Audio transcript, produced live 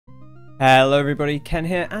Hello everybody, Ken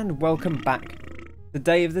here and welcome back. The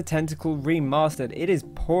day of the Tentacle Remastered. It is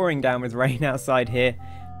pouring down with rain outside here,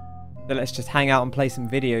 so let's just hang out and play some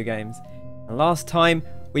video games. And last time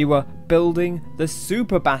we were building the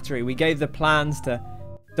super battery. We gave the plans to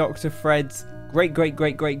Dr. Fred's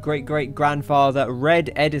great-great-great-great-great-great-grandfather,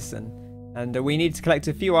 Red Edison. And we needed to collect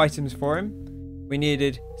a few items for him. We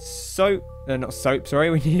needed soap, not soap,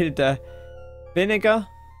 sorry. We needed vinegar.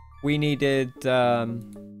 We needed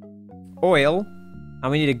oil,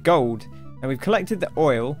 and we needed gold. And we've collected the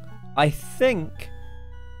oil. I think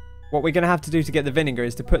what we're going to have to do to get the vinegar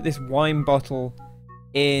is to put this wine bottle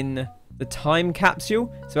in the time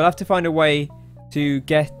capsule. So we'll have to find a way to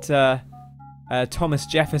get Thomas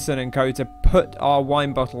Jefferson and co. to put our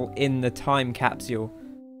wine bottle in the time capsule.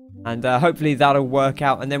 And hopefully that'll work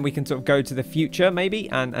out. And then we can sort of go to the future maybe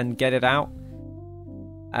and get it out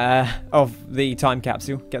of the time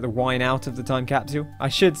capsule. Get the wine out of the time capsule. I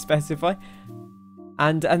should specify.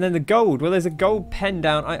 And then the gold. Well, there's a gold pen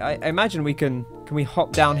down. I imagine we can we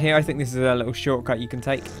hop down here? I think this is a little shortcut you can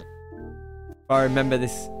take. If I remember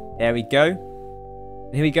this. There we go.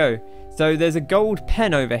 Here we go. So there's a gold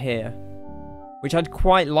pen over here, which I'd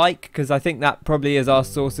quite like because I think that probably is our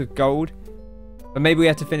source of gold. But maybe we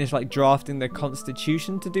have to finish like drafting the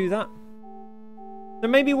Constitution to do that. So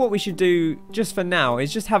maybe what we should do just for now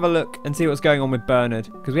is just have a look and see what's going on with Bernard,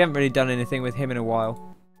 because we haven't really done anything with him in a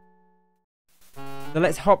while. So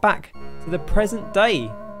let's hop back to the present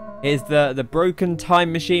day. Here's the broken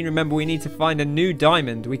time machine. Remember, we need to find a new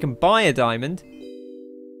diamond. We can buy a diamond,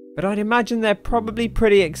 but I'd imagine they're probably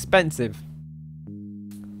pretty expensive.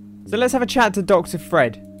 So let's have a chat to Dr.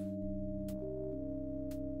 Fred.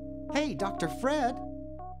 Hey, Dr. Fred.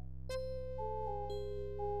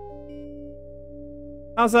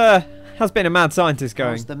 How's being a mad scientist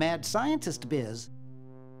going? How's the mad scientist biz?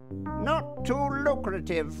 Not too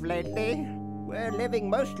lucrative lately. We're living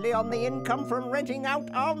mostly on the income from renting out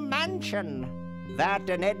our mansion. That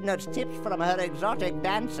and Edna's tips from her exotic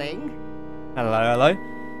dancing. Hello, hello.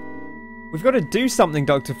 We've got to do something,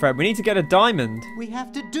 Dr. Fred. We need to get a diamond. We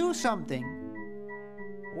have to do something.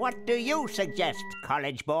 What do you suggest,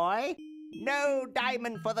 college boy? No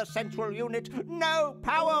diamond for the central unit. No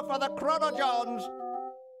power for the chronojons.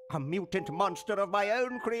 A mutant monster of my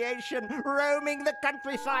own creation, roaming the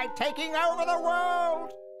countryside, taking over the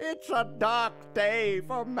world. It's a dark day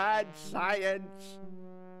for mad science.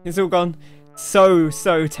 It's all gone so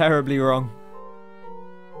terribly wrong.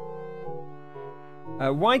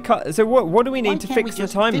 Why can't... So what do we need to fix the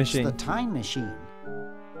time machine? The time machine.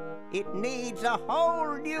 It needs a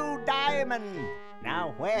whole new diamond.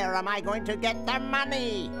 Now where am I going to get the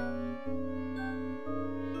money?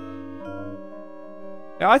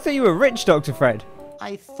 I thought you were rich, Dr. Fred.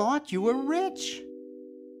 I thought you were rich.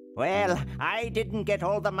 Well, I didn't get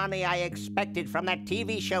all the money I expected from that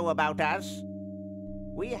TV show about us.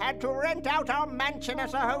 We had to rent out our mansion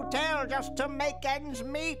as a hotel just to make ends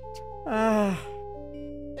meet.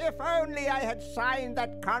 If only I had signed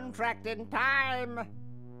that contract in time.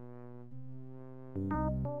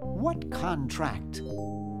 What contract?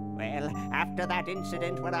 Well, after that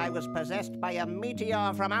incident when I was possessed by a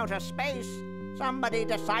meteor from outer space, somebody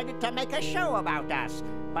decided to make a show about us,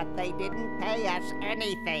 but they didn't pay us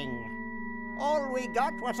anything. All we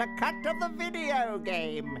got was a cut of the video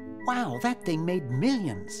game. Wow, that thing made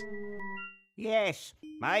millions. Yes,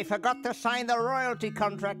 I forgot to sign the royalty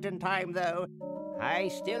contract in time, though. I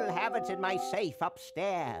still have it in my safe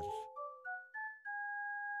upstairs.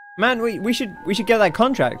 Man, we should get that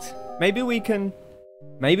contract. Maybe we can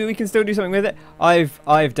still do something with it.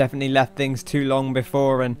 I've definitely left things too long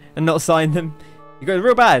before and not signed them. You got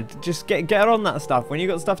real bad. Just get on that stuff. When you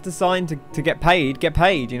got stuff to sign to get paid, you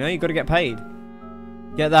know, you got to get paid.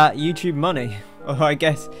 Get that YouTube money, or I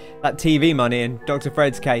guess that TV money in Dr.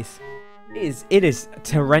 Fred's case. It is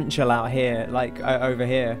torrential out here, like over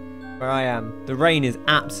here where I am. The rain is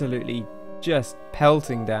absolutely just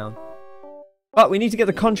pelting down. But we need to get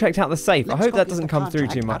the contract out of the safe. I hope that doesn't come through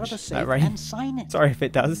too much, that rain. And sign it. Sorry if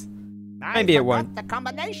it does. Maybe it won't. The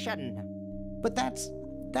combination. But that's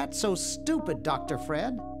so stupid, Dr.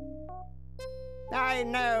 Fred. I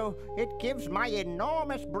know. It gives my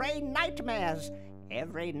enormous brain nightmares.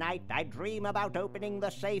 Every night I dream about opening the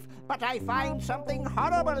safe, but I find something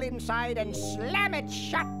horrible inside and slam it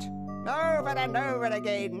shut. Over and over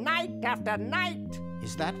again, night after night.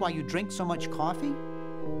 Is that why you drink so much coffee?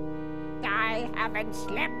 I haven't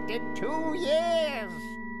slept in 2 years.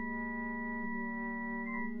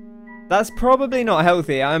 That's probably not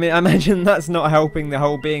healthy. I mean, I imagine that's not helping the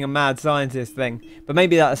whole being a mad scientist thing. But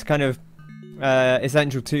maybe that's kind of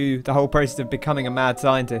essential to the whole process of becoming a mad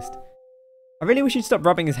scientist. I really wish he'd stop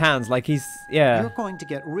rubbing his hands like he's... Yeah. You're going to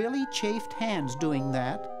get really chafed hands doing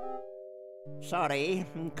that. Sorry,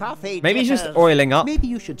 coffee Maybe he's just jitters. oiling up. Maybe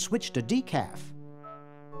you should switch to decaf.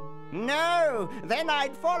 No, then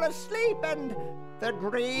I'd fall asleep and the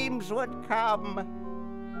dreams would come.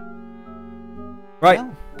 Right.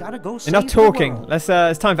 Well, gotta go save Enough the talking. world. Let's.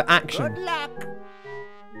 It's time for action. Good luck.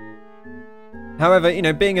 However, you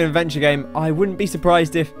know, being an adventure game, I wouldn't be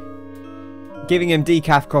surprised if giving him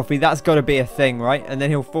decaf coffee, that's got to be a thing, right? And then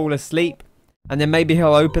he'll fall asleep, and then maybe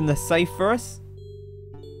he'll open the safe for us.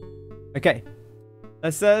 Okay,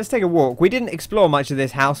 let's take a walk. We didn't explore much of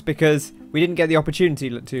this house because we didn't get the opportunity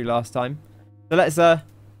to last time. So let's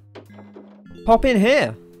pop in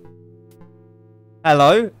here.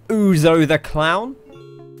 Hello, Uzo the clown.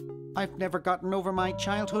 I've never gotten over my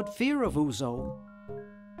childhood fear of Uzo.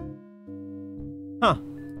 Huh.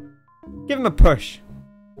 Give him a push.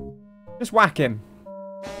 Just whack him.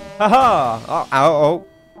 Haha! Oh,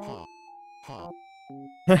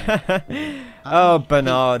 oh. Oh,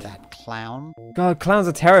 Bernard. That clown. God, clowns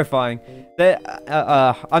are terrifying. They're,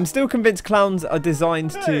 I'm still convinced clowns are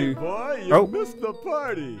designed Hey, to... boy, you Oh. missed the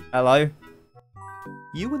party. Hello?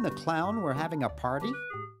 You and the clown were having a party?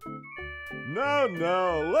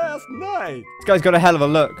 No, last night. This guy's got a hell of a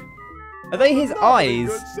look. Are they his Not a eyes?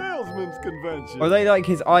 Good salesman's convention. Or are they like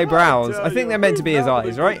his eyebrows? I'll I tell think you, they're meant to be his these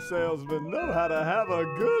eyes, right? good salesmen know how to have a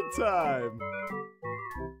good time.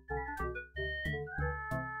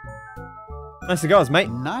 Nice cigars, mate.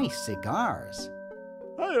 Nice cigars.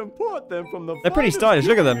 I import them from the They're pretty finest stylish,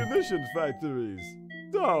 look at them. munitions factories.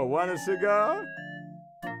 So, want a cigar?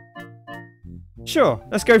 Sure,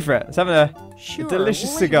 let's go for it. Let's have a Sure, delicious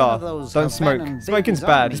we'll eat cigar. one of those Don't smoke. Havana Smoking's babies,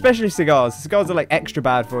 bad, aren't we? especially cigars. Cigars are like extra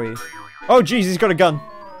bad for you. Oh, jeez, he's got a gun.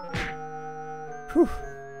 Whew.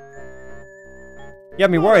 You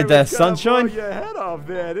had me worried there, You kinda sunshine. blew your head off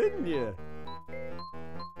there, didn't you?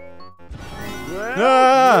 Well,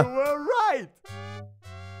 Ah! you were right.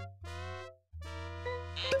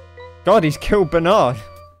 God, he's killed Bernard.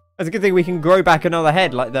 That's a good thing we can grow back another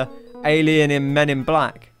head like the alien in Men in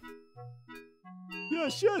Black. You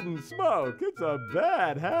shouldn't smoke. It's a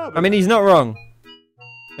bad habit. I mean, he's not wrong.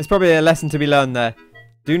 There's probably a lesson to be learned there.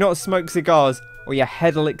 Do not smoke cigars or your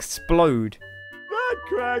head'll explode. That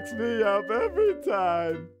cracks me up every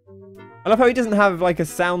time. I love how he doesn't have like a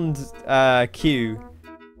sound cue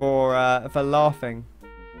for laughing.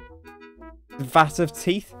 Vat of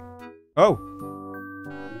teeth. Oh,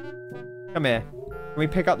 come here. Can we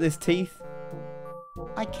pick up this teeth?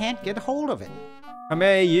 I can't get hold of it. Come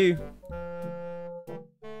here, you.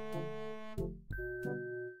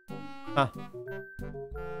 Huh.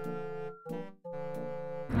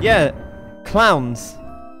 Yeah, clowns.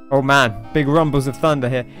 Oh man, big rumbles of thunder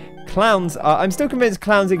here. Clowns are... I'm still convinced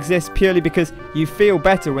clowns exist purely because you feel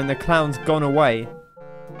better when the clown's gone away.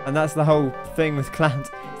 And that's the whole thing with clowns.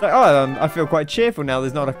 It's like, oh, I feel quite cheerful now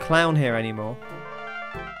there's not a clown here anymore.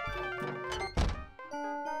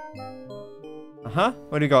 Uh-huh.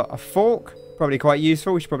 What do we got? A fork? Probably quite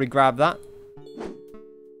useful. We should probably grab that.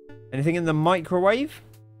 Anything in the microwave?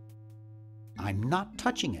 I'm not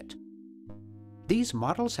touching it. These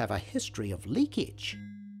models have a history of leakage.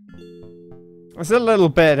 It's a little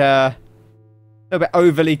bit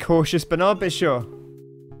overly cautious, Bernard, but sure.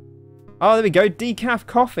 Oh, there we go. Decaf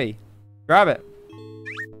coffee. Grab it.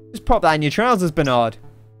 Just pop that in your trousers, Bernard.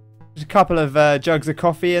 Just a couple of jugs of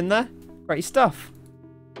coffee in there. Great stuff.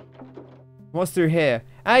 What's through here?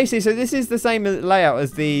 Ah, you see, so this is the same layout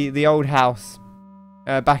as the old house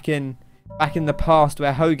back in the past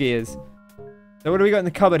where Hoagie is. So what do we got in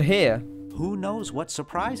the cupboard here? Who knows what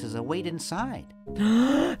surprises await inside?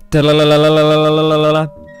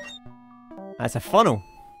 That's a funnel.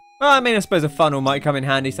 Well, I mean, I suppose a funnel might come in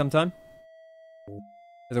handy sometime.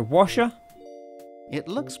 There's a washer. It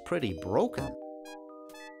looks pretty broken.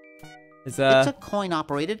 There's It's a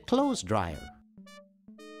coin-operated clothes dryer.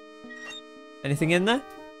 anything in there?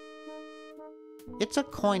 It's a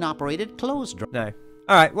coin-operated clothes dryer. No.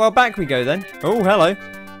 Alright, well, back we go then. Oh, hello.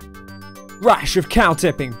 Rash of cow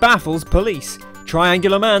tipping baffles police.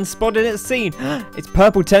 Triangular man spotted at scene. It's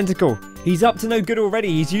Purple Tentacle. He's up to no good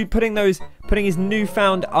already. He's putting his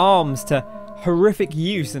newfound arms to horrific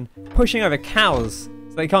use and pushing over cows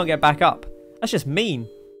so they can't get back up. That's just mean.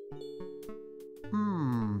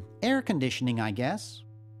 Air conditioning, I guess.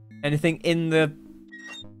 Anything in the...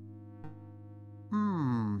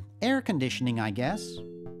 Air conditioning, I guess.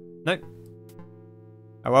 Nope.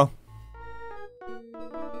 Oh well.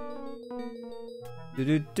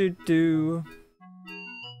 Do.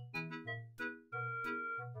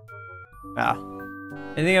 Ah.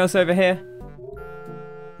 Anything else over here?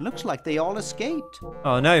 Looks like they all escaped.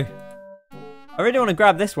 Oh no. I really want to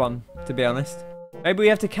grab this one, to be honest. Maybe we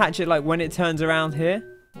have to catch it like when it turns around here.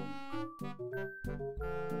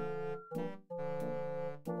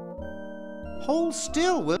 Hold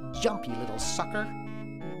still, will jump, you little sucker.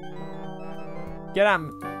 Get at me.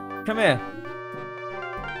 Come here.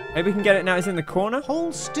 Maybe we can get it now it's in the corner.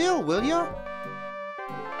 Hold still, will ya?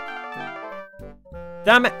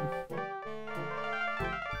 Damn it.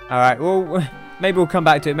 Alright, well, maybe we'll come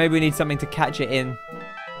back to it. Maybe we need something to catch it in.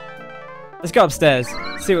 Let's go upstairs.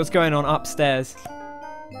 See what's going on upstairs.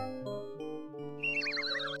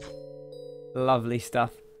 Lovely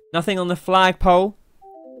stuff. Nothing on the flagpole.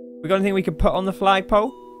 We got anything we could put on the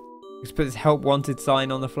flagpole? Let's put this help wanted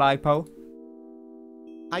sign on the flagpole.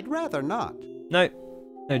 I'd rather not. No.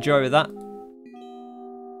 No joy with that.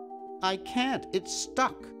 I can't. It's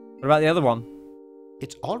stuck. What about the other one?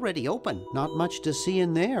 It's already open. Not much to see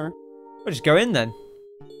in there. We'll just go in then.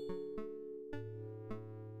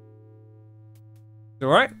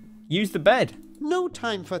 Alright. Use the bed. No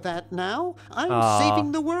time for that now. I'm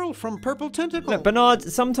saving the world from Purple Tentacle. Look, Bernard,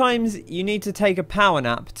 sometimes you need to take a power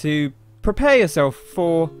nap to prepare yourself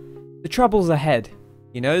for the troubles ahead.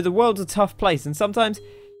 You know, the world's a tough place, and sometimes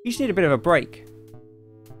you just need a bit of a break.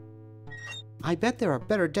 I bet there are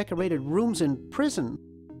better decorated rooms in prison.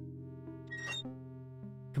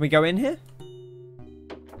 Can we go in here?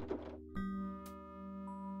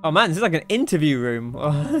 Oh man, this is like an interview room.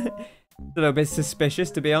 It's a little bit suspicious,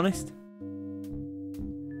 to be honest.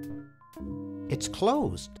 It's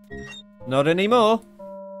closed. Not anymore.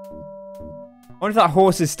 I wonder if that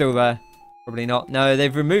horse is still there. Probably not. No,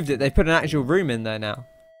 they've removed it. They've put an actual room in there now.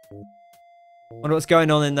 Wonder what's going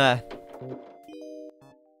on in there.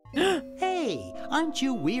 Hey, aren't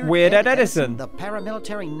you Weird Ed Edison, the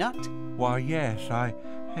paramilitary nut? Why, yes,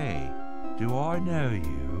 Hey, do I know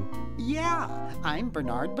you? Yeah, I'm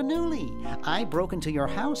Bernard Bernoulli. I broke into your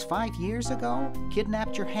house 5 years ago,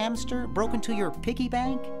 kidnapped your hamster, broke into your piggy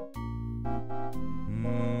bank.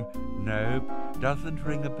 Nope, doesn't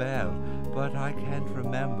ring a bell, but I can't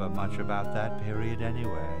remember much about that period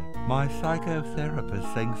anyway. My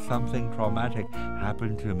psychotherapist thinks something traumatic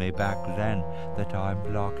happened to me back then that I'm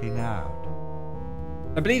blocking out.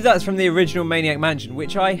 I believe that's from the original Maniac Mansion,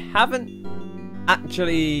 which I haven't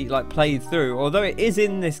actually played through, although it is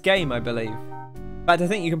in this game, I believe. In fact, I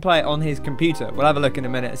think you can play it on his computer. We'll have a look in a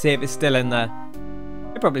minute, see if it's still in there.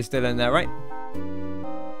 It's probably still in there, right?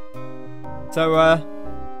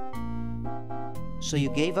 So you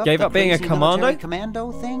gave up being a commando?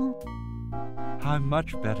 Commando thing? I'm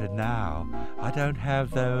much better now. I don't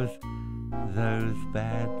have those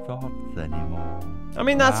bad thoughts anymore. I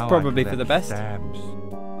mean, that's now probably for the best. Stamps.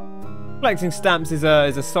 Collecting stamps is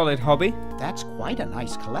a solid hobby. That's quite a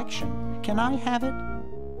nice collection. Can I have it?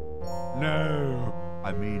 No,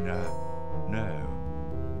 I mean, no.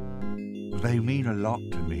 They mean a lot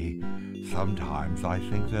to me. Sometimes I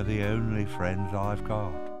think they're the only friends I've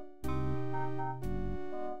got.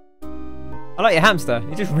 I like your hamster.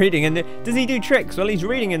 He's just reading, and does he do tricks? Well, he's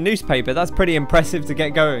reading a newspaper. That's pretty impressive to get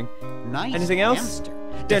going. Nice. Anything else?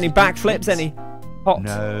 Hamster. Do any backflips? Any hot?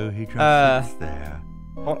 No, he just sits there.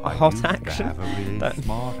 Hot action. Have a really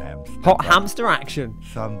smart hamster. Hot hamster action.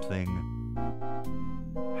 Something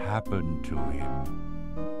happened to him.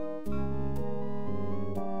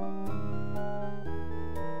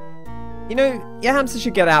 You know, your hamster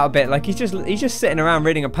should get out a bit. Like he's just sitting around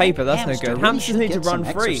reading a paper. That's no good. Really Hamsters need to run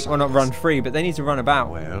free. Exercise. Well, not run free, but they need to run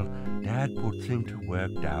about. Well, Dad puts him to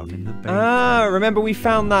work down in the basement. Ah, remember we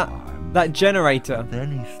found that generator.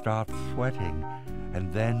 Then he starts sweating,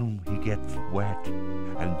 and then he gets wet,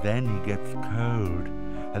 and then he gets cold,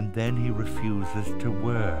 and then he refuses to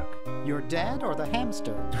work. Your dad or the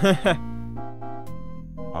hamster?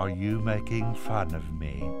 Are you making fun of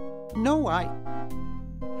me? No,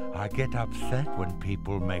 I get upset when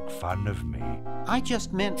people make fun of me. I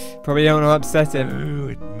just meant... Probably don't want to upset him. Oh,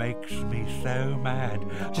 it makes me so mad.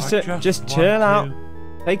 Just chill out.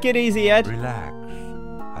 Take it easy, Ed. Relax.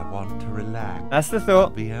 I want to relax. That's the It'll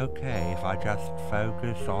thought. be okay if I just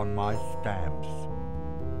focus on my stamps.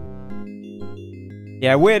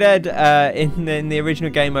 Yeah, Weird Ed in the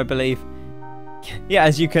original game, I believe. Yeah,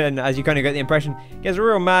 as you kind of get the impression, gets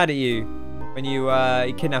real mad at you when you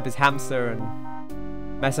kidnap his hamster and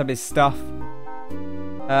mess up his stuff.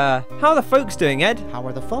 How are the folks doing, Ed? How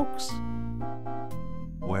are the folks?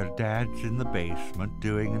 Well, Dad's in the basement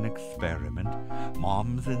doing an experiment.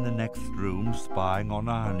 Mom's in the next room spying on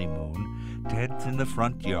a honeymoon. Ted's in the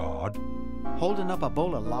front yard. Holding up a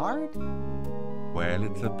bowl of lard? Well,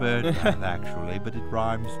 it's a bird bath actually, but it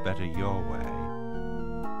rhymes better your way.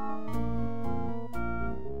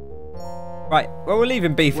 Right, well, we'll leave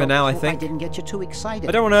him be for now, I I think. didn't get you too excited.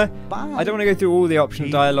 I don't want to. Bye. I don't want to go through all the optional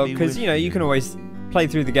Keep dialogue me because with you know you can always play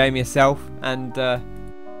through the game yourself, and don't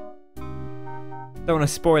want to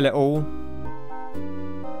spoil it all.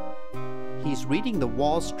 He's reading the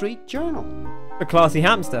Wall Street Journal. A classy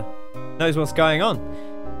hamster knows what's going on.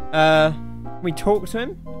 Can we talk to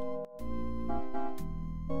him?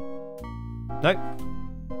 Nope.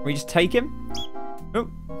 Can we just take him? Nope.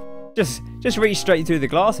 Just reach straight through the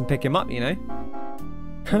glass and pick him up, you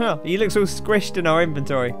know. He looks all squished in our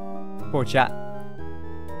inventory. Poor chap.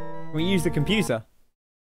 Can we use the computer?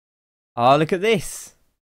 Oh, look at this.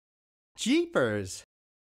 Jeepers.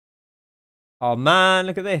 Oh man,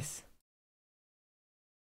 look at this.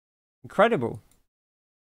 Incredible.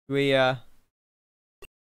 We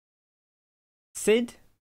Sid.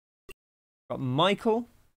 Got Michael.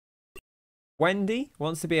 Wendy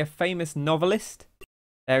wants to be a famous novelist.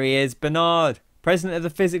 There he is, Bernard, president of the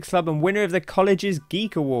physics club and winner of the college's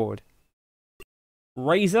geek award.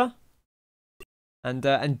 Razor.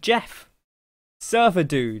 And Jeff, surfer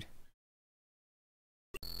dude.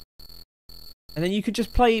 And then you could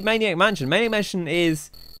just play Maniac Mansion. Maniac Mansion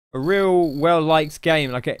is a real well-liked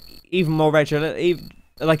game, like even more retro,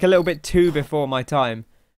 like a little bit too before my time.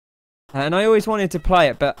 And I always wanted to play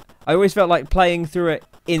it, but I always felt like playing through it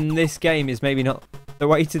in this game is maybe not the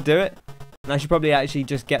way to do it. And I should probably actually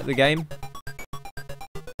just get the game.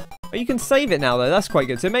 But you can save it now, though. That's quite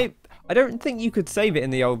good. So maybe I don't think you could save it in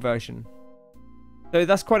the old version. So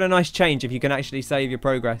that's quite a nice change if you can actually save your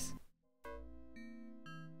progress.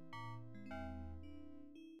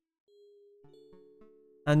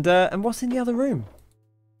 And what's in the other room?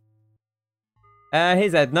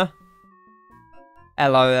 Here's Edna.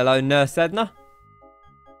 Hello, Nurse Edna.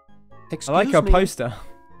 Excuse I like her me. poster.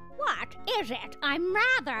 What is it? I'm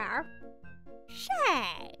rather... Say,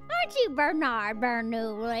 aren't you Bernard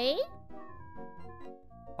Bernoulli?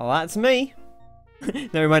 Oh, that's me.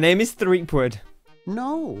 No, my name is Threepwood.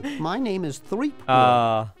 No, my name is Threepwood.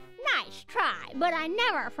 Nice try, but I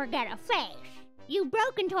never forget a face. You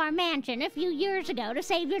broke into our mansion a few years ago to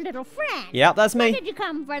save your little friend. Yep, that's What me. did you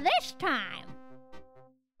come for this time?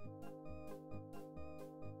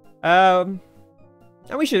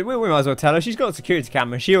 And we might as well tell her. She's got a security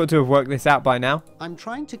camera. She ought to have worked this out by now. I'm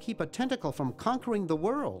trying to keep a tentacle from conquering the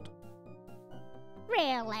world.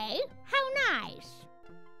 Really? How nice.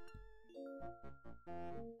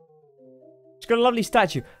 She's got a lovely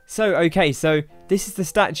statue. So, okay, so this is the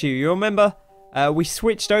statue. You remember we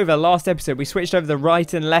switched over last episode. We switched over the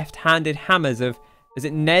right and left-handed hammers of, is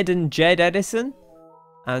it Ned and Jed Edison?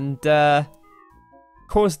 And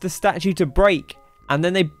caused the statue to break. And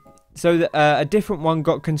then a different one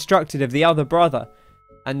got constructed of the other brother.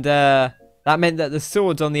 And that meant that the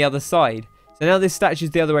sword's on the other side. So now this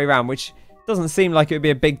statue's the other way around, which doesn't seem like it would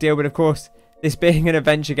be a big deal. But of course, this being an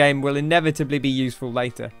adventure game will inevitably be useful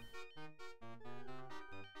later.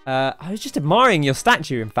 I was just admiring your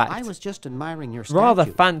statue, in fact. I was just admiring your statue. Rather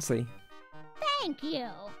fancy. Thank you.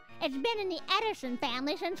 It's been in the Edison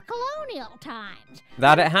family since colonial times.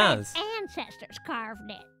 That it has. Ancestors carved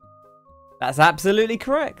it. That's absolutely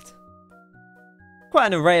correct. Quite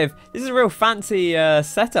an array of... This is a real fancy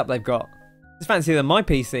setup they've got. It's fancier than my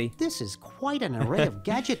PC. This is quite an array of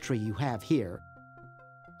gadgetry you have here.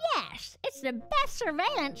 Yes, it's the best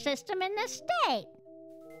surveillance system in the state.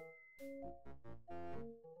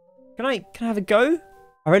 Can I have a go?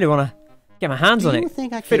 I really want to get my hands on Do you it.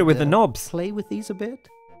 think I could Fiddle with the knobs. play with these a bit?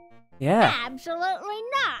 Yeah. Absolutely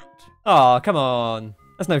not. Oh, come on.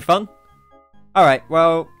 That's no fun. Alright,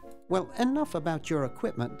 well, Well, enough about your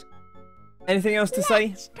equipment. anything else to say?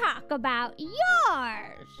 Let's talk about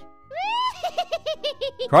yours.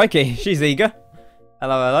 Crikey, she's eager.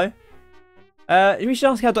 Hello. We should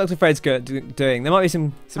ask how Dr. Fred's doing. There might be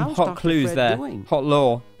some How's hot Dr. clues Fred there. doing? Hot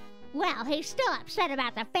lore. Well, he's still upset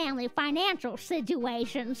about the family financial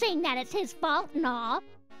situation, seeing that it's his fault and all.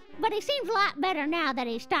 But he seems a lot better now that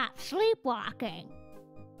he stopped sleepwalking.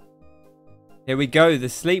 Here we go, the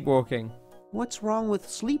sleepwalking. What's wrong with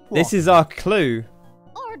sleepwalking? This is our clue.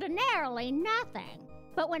 Ordinarily nothing.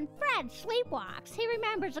 But when Fred sleepwalks, he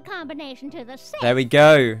remembers a combination to the safe. There we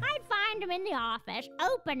go. I'd find him in the office,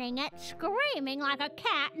 opening it, screaming like a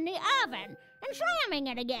cat in the oven, and slamming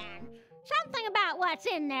it again. Something about what's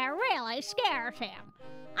in there really scares him.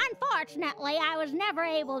 Unfortunately, I was never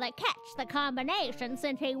able to catch the combination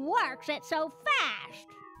since he works it so fast.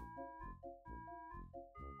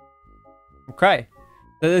 Okay.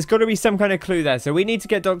 So there's got to be some kind of clue there. So we need to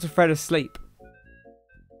get Dr. Fred asleep.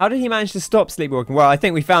 How did he manage to stop sleepwalking? Well, I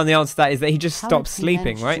think we found the answer to that is that he just How stopped did he sleeping,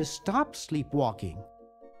 manage right? to stop sleepwalking?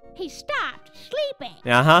 He stopped sleeping.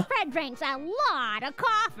 Uh-huh. Fred drinks a lot of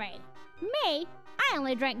coffee. Me? I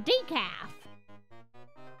only drink decaf.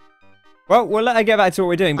 Well, we'll let her get back to what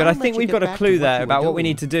we're doing, but I I'll let think you we've get got a back to clue what there you were about what we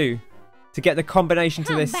doing. need to do to get the combination to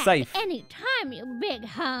Come this back safe. any time, you big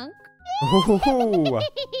hunk. Ooh.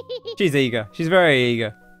 She's eager. She's very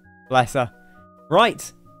eager. Bless her.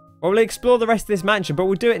 Right. Well, we'll explore the rest of this mansion, but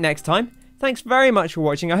we'll do it next time. Thanks very much for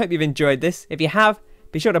watching. I hope you've enjoyed this. If you have,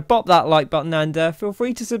 be sure to bop that like button and feel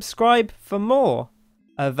free to subscribe for more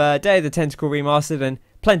of Day of the Tentacle Remastered and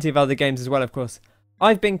plenty of other games as well, of course.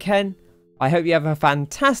 I've been Ken. I hope you have a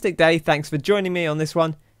fantastic day. Thanks for joining me on this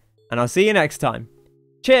one, and I'll see you next time.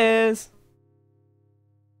 Cheers!